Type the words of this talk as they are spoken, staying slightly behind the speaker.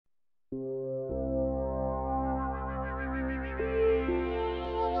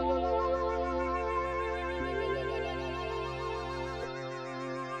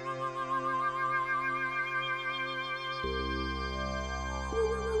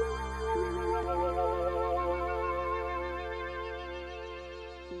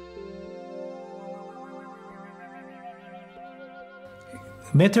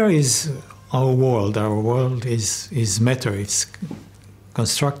Matter is our world. Our world is matter. It's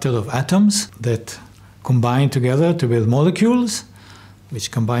constructed of atoms that combine together to build molecules,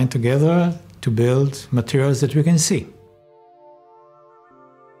 which combine together to build materials that we can see.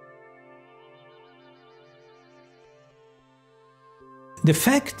 The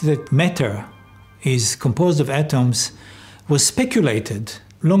fact that matter is composed of atoms was speculated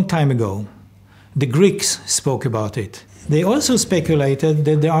a long time ago. The Greeks spoke about it. They also speculated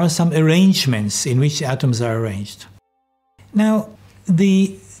that there are some arrangements in which atoms are arranged. Now,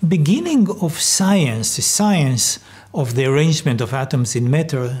 the beginning of science, the science of the arrangement of atoms in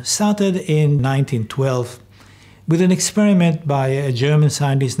matter, started in 1912 with an experiment by a German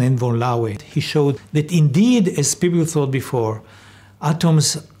scientist named von Laureate. He showed that indeed, as people thought before,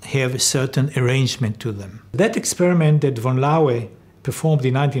 atoms have a certain arrangement to them. That experiment that von Laureate performed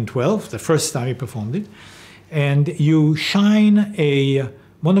in 1912, the first time he performed it, and you shine a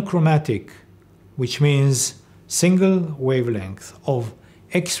monochromatic, which means single wavelength of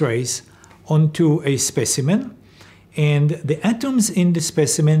X-rays onto a specimen, and the atoms in the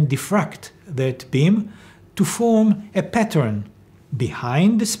specimen diffract that beam to form a pattern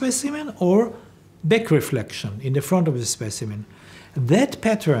behind the specimen or back reflection in the front of the specimen. That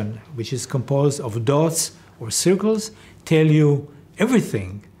pattern, which is composed of dots or circles, tell you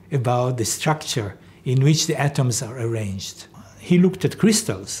everything about the structure in which the atoms are arranged. He looked at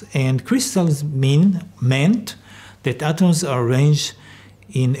crystals, and crystals meant that atoms are arranged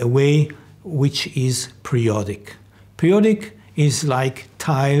in a way which is periodic. Periodic is like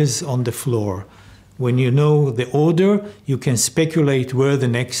tiles on the floor. When you know the order, you can speculate where the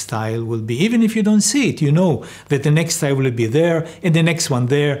next tile will be. Even if you don't see it, you know that the next tile will be there and the next one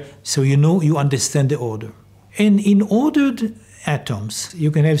there, so you know, you understand the order. And in ordered atoms, you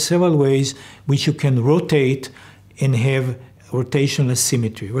can have several ways which you can rotate and have rotational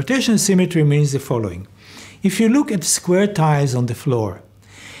symmetry. Rotational symmetry means the following. If you look at square tiles on the floor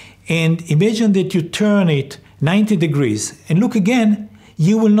and imagine that you turn it 90 degrees and look again,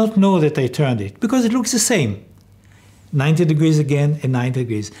 you will not know that I turned it because it looks the same. 90 degrees again and 90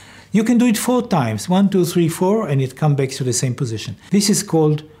 degrees. You can do it 4 times, 1, 2, 3, 4, and it comes back to the same position. This is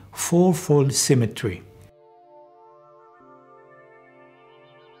called fourfold symmetry.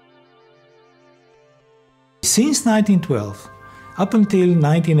 Since 1912, up until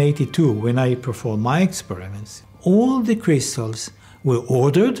 1982, when I performed my experiments, all the crystals were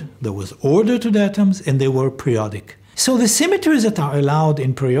ordered, there was order to the atoms, and they were periodic. So the symmetries that are allowed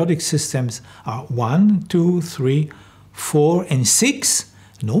in periodic systems are 1, 2, 3, 4, and 6,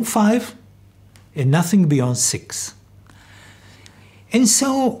 no 5, and nothing beyond 6. And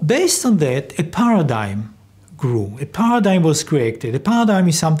so, based on that, a paradigm grew. A paradigm was created. A paradigm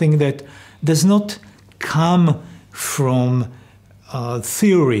is something that does not come from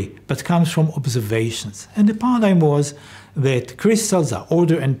theory, but comes from observations. And the paradigm was that crystals are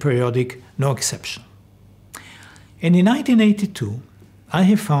ordered and periodic, no exception. And in 1982, I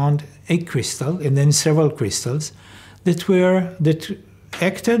have found a crystal, and then several crystals, that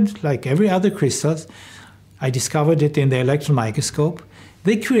acted like every other crystals. I discovered it in the electron microscope.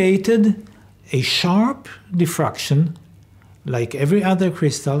 They created a sharp diffraction, like every other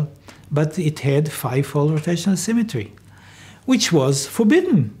crystal, but it had 5-fold rotational symmetry, which was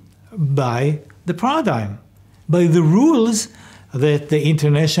forbidden by the paradigm, by the rules that the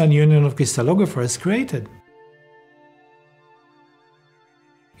International Union of Crystallographers created.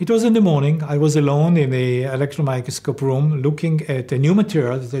 It was in the morning. I was alone in the electron microscope room looking at a new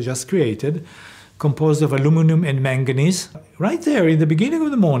material that I just created, composed of aluminum and manganese. Right there, in the beginning of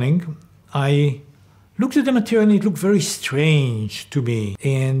the morning, I looked at the material and it looked very strange to me.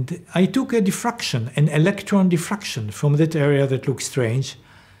 And I took a diffraction, an electron diffraction from that area that looked strange.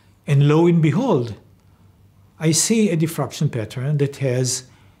 And lo and behold, I see a diffraction pattern that has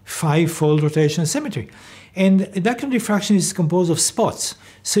 5-fold rotational symmetry. And electron diffraction is composed of spots.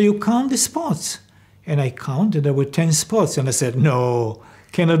 So you count the spots. And I counted, there were 10 spots. And I said, no,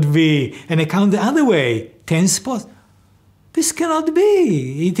 cannot be. And I count the other way, 10 spots. This cannot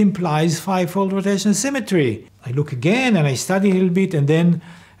be. It implies 5-fold rotational symmetry. I look again and I study a little bit, and then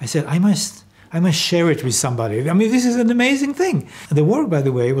I said, I must share it with somebody. I mean, this is an amazing thing. The work, by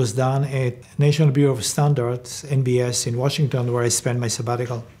the way, was done at National Bureau of Standards, NBS, in Washington, where I spent my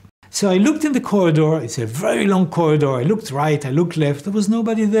sabbatical. So I looked in the corridor. It's a very long corridor. I looked right, I looked left. There was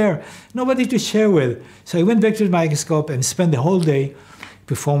nobody there, nobody to share with. So I went back to the microscope and spent the whole day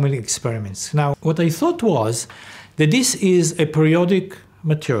performing experiments. Now, what I thought was that this is a periodic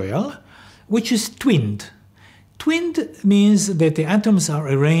material which is twinned. Twinned means that the atoms are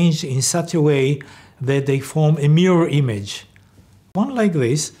arranged in such a way that they form a mirror image One like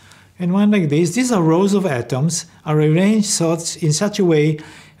this and one like this. These are rows of atoms are arranged in such a way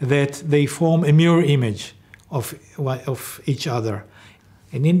that they form a mirror image of each other.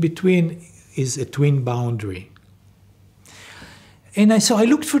 And in between is a twin boundary. And so I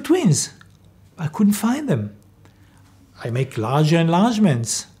looked for twins. I couldn't find them. I make larger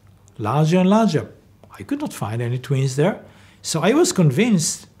enlargements, larger and larger. I could not find any twins there. So I was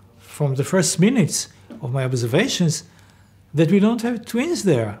convinced from the first minutes of my observations that we don't have twins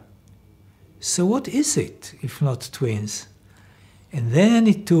there. So what is it if not twins? And then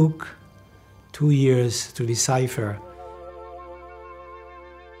it took 2 years to decipher.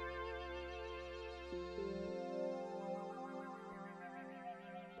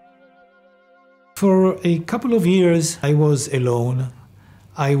 For a couple of years, I was alone.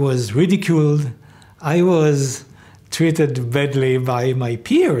 I was ridiculed. I was treated badly by my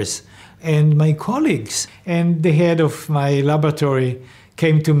peers and my colleagues. And the head of my laboratory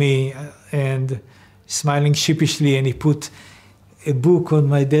came to me and smiling sheepishly, and he put a book on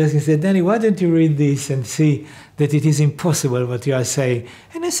my desk and said, "Danny, why don't you read this and see that it is impossible what you are saying?"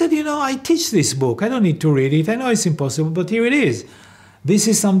 And I said, I teach this book. I don't need to read it. I know it's impossible, but here it is. This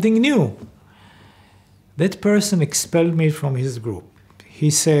is something new. That person expelled me from his group. He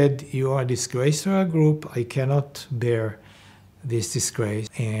said, "You are a disgrace to our group. I cannot bear this disgrace."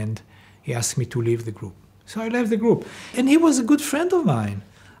 And he asked me to leave the group. So I left the group. And he was a good friend of mine.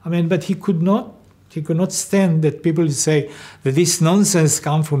 But he could not stand that people say that this nonsense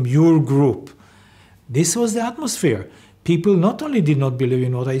comes from your group. This was the atmosphere. People not only did not believe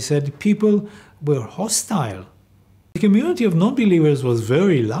in what I said, people were hostile. The community of non-believers was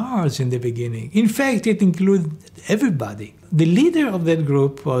very large in the beginning. In fact, it included everybody. The leader of that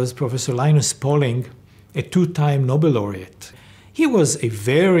group was Professor Linus Pauling, a 2-time Nobel laureate. He was a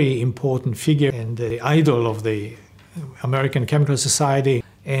very important figure and the idol of the American Chemical Society.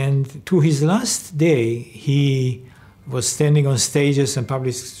 And to his last day, he was standing on stages and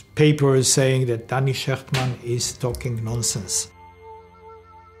published papers saying that Danny Shechtman is talking nonsense.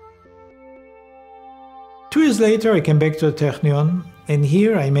 2 years later, I came back to the Technion, and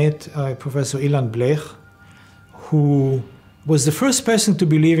here I met Professor Ilan Blech, who was the first person to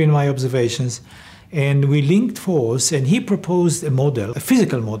believe in my observations, and we linked force, and he proposed a model, a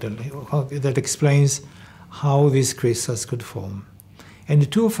physical model, that explains how these crystals could form. And the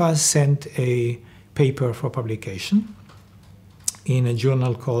two of us sent a paper for publication in a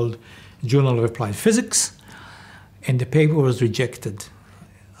journal called Journal of Applied Physics, and the paper was rejected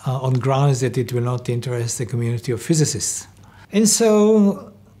on grounds that it will not interest the community of physicists. And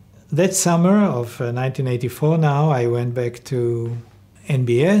so that summer of 1984 now, I went back to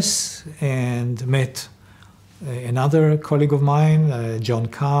NBS and met another colleague of mine, John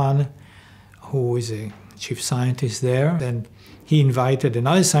Kahn, who is a chief scientist there. And he invited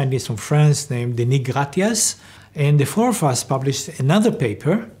another scientist from France named Denis Gratias, and the four of us published another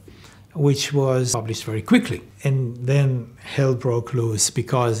paper, which was published very quickly. And then hell broke loose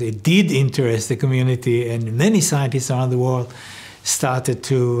because it did interest the community, and many scientists around the world started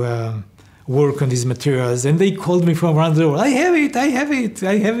to work on these materials, and they called me from around the world, I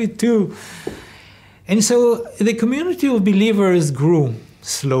have it too. And so the community of believers grew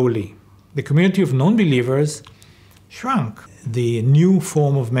slowly. The community of non-believers shrunk. The new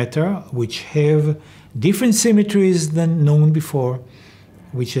form of matter, which have different symmetries than known before,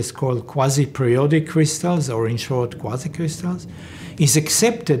 which is called quasi-periodic crystals, or in short, quasicrystals, is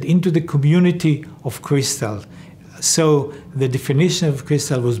accepted into the community of crystal. So the definition of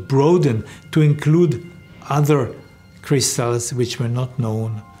crystal was broadened to include other crystals which were not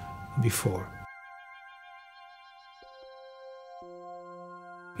known before.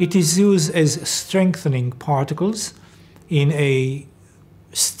 It is used as strengthening particles in a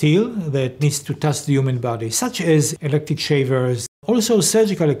steel that needs to touch the human body, such as electric shavers, also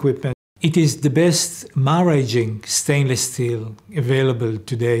surgical equipment. It is the best maraging stainless steel available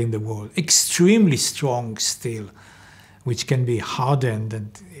today in the world. Extremely strong steel, which can be hardened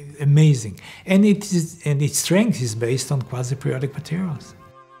and amazing. And its strength is based on quasi-periodic materials.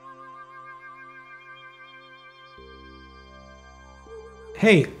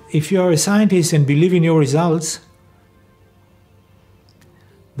 Hey, if you are a scientist and believe in your results,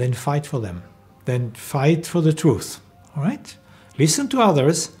 then fight for them. Then fight for the truth, all right? Listen to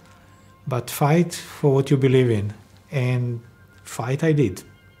others, but fight for what you believe in. And fight I did.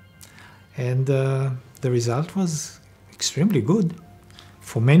 And the result was extremely good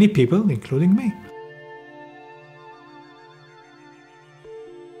for many people, including me.